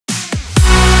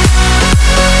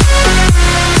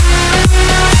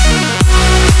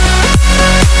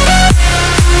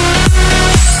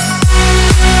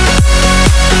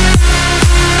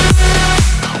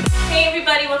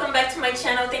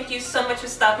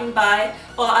stopping by.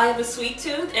 Well, I have a sweet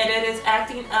tooth and it is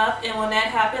acting up, and when that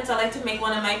happens I like to make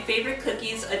one of my favorite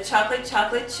cookies, a chocolate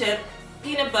chip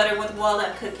peanut butter with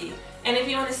walnut cookie. And if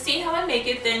you want to see how I make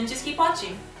it, then just keep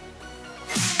watching.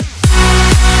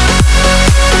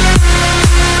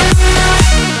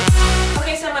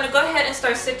 Okay, so I'm going to go ahead and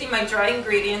start sifting my dry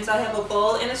ingredients. I have a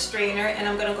bowl and a strainer, and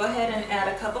I'm going to go ahead and add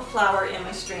a cup of flour in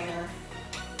my strainer.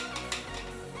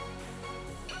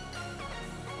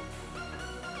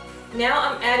 Now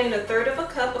I'm adding 1/3 of a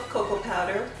cup of cocoa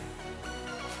powder,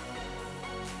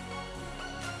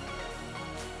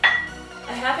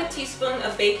 a 1/2 teaspoon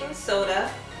of baking soda,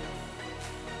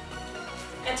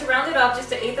 and to round it off,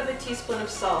 just 1/8 of a teaspoon of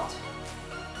salt.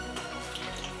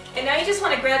 And now you just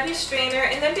want to grab your strainer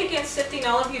and then begin sifting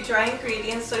all of your dry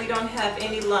ingredients so you don't have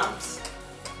any lumps.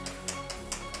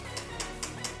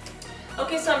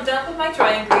 Okay, so I'm done with my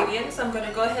dry ingredients. I'm going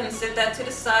to go ahead and set that to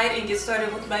the side and get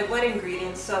started with my wet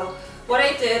ingredients. So what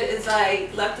I did is I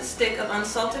left a stick of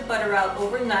unsalted butter out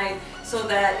overnight so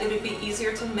that it would be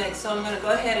easier to mix. So I'm going to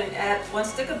go ahead and add 1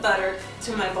 stick of butter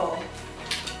to my bowl.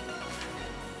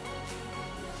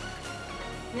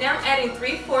 Now I'm adding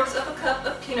 3/4 of a cup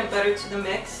of peanut butter to the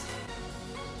mix.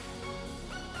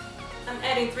 I'm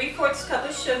adding 3/4 cup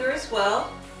of sugar as well.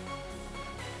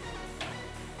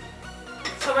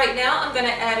 So right now I'm going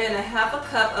to add in 1/2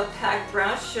 cup of packed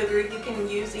brown sugar. You can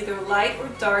use either light or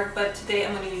dark, but today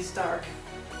I'm going to use dark.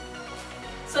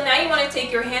 So now you want to take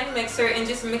your hand mixer and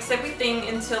just mix everything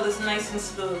until it's nice and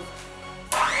smooth.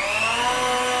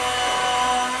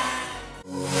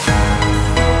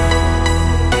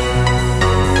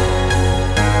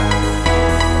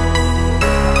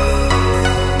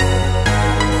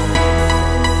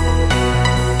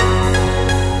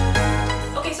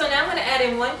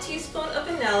 In 1 teaspoon of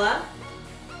vanilla,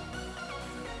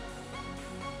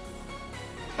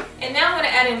 and now I'm going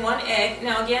to add in 1 egg.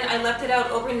 Now again, I left it out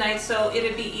overnight so it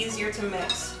would be easier to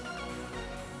mix.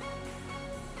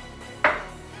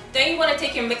 Then you want to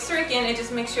take your mixer again and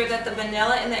just make sure that the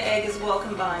vanilla and the egg is well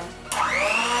combined.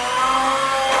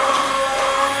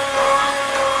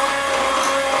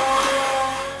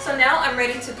 So now I'm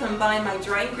ready to combine my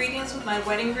dry ingredients with my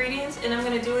wet ingredients, and I'm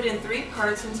going to do it in 3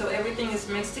 parts until everything is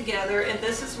mixed together, and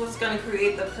this is what's going to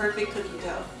create the perfect cookie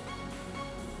dough.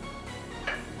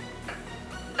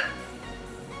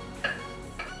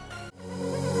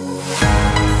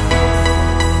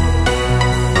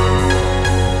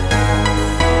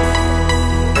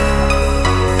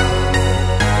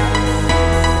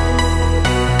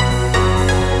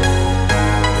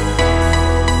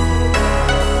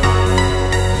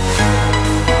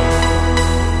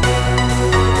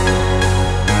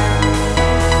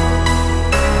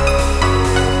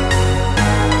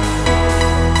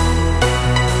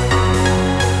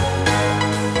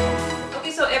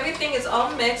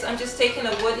 Mix. I'm just taking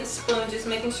a wooden spoon, just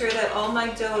making sure that all my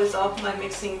dough is off my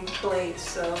mixing blades.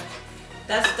 So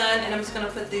that's done, and I'm just going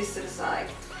to put these to the side.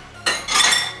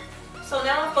 So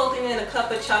now I'm folding in a cup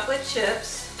of chocolate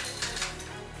chips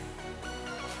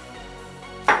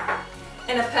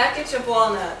and a package of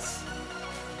walnuts.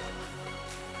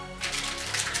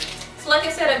 So like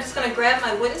I said, I'm just going to grab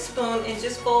my wooden spoon and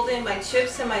just fold in my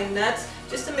chips and my nuts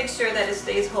just to make sure that it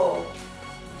stays whole.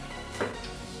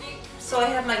 So I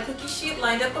have my cookie sheet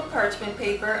lined up with parchment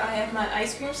paper. I have my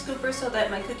ice cream scooper so that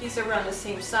my cookies are around the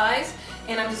same size,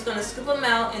 and I'm just going to scoop them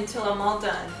out until I'm all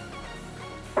done.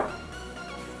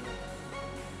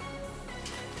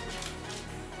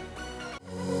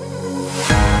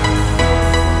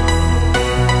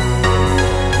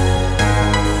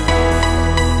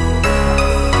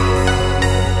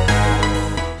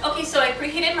 Okay, so I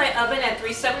preheated my oven at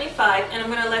 375, and I'm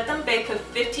going to let them bake for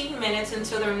 15 minutes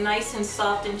until they're nice and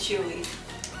soft and chewy.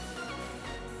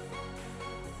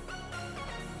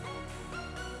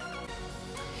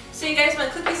 So you guys, my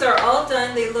cookies are all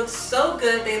done. They look so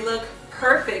good. They look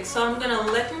perfect. So I'm going to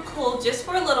let them cool just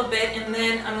for a little bit, and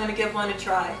then I'm going to give one a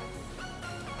try.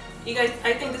 You guys,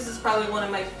 I think this is probably one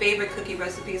of my favorite cookie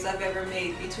recipes I've ever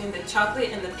made. Between the chocolate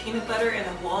and the peanut butter and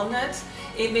the walnuts,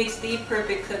 it makes the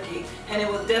perfect cookie, and it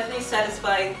will definitely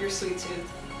satisfy your sweet tooth.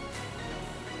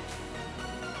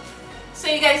 So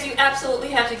you guys, you absolutely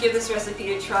have to give this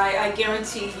recipe a try. I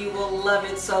guarantee you will love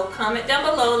it. So comment down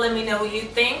below, let me know what you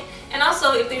think. And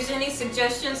also, if there's any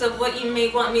suggestions of what you may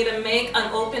want me to make,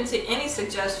 I'm open to any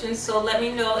suggestions, so let me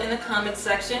know in the comment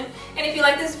section. And if you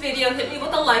like this video, hit me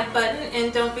with a like button,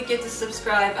 and don't forget to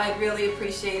subscribe. I'd really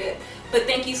appreciate it. But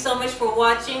thank you so much for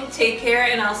watching. Take care,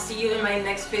 and I'll see you in my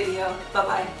next video.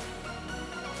 Bye-bye.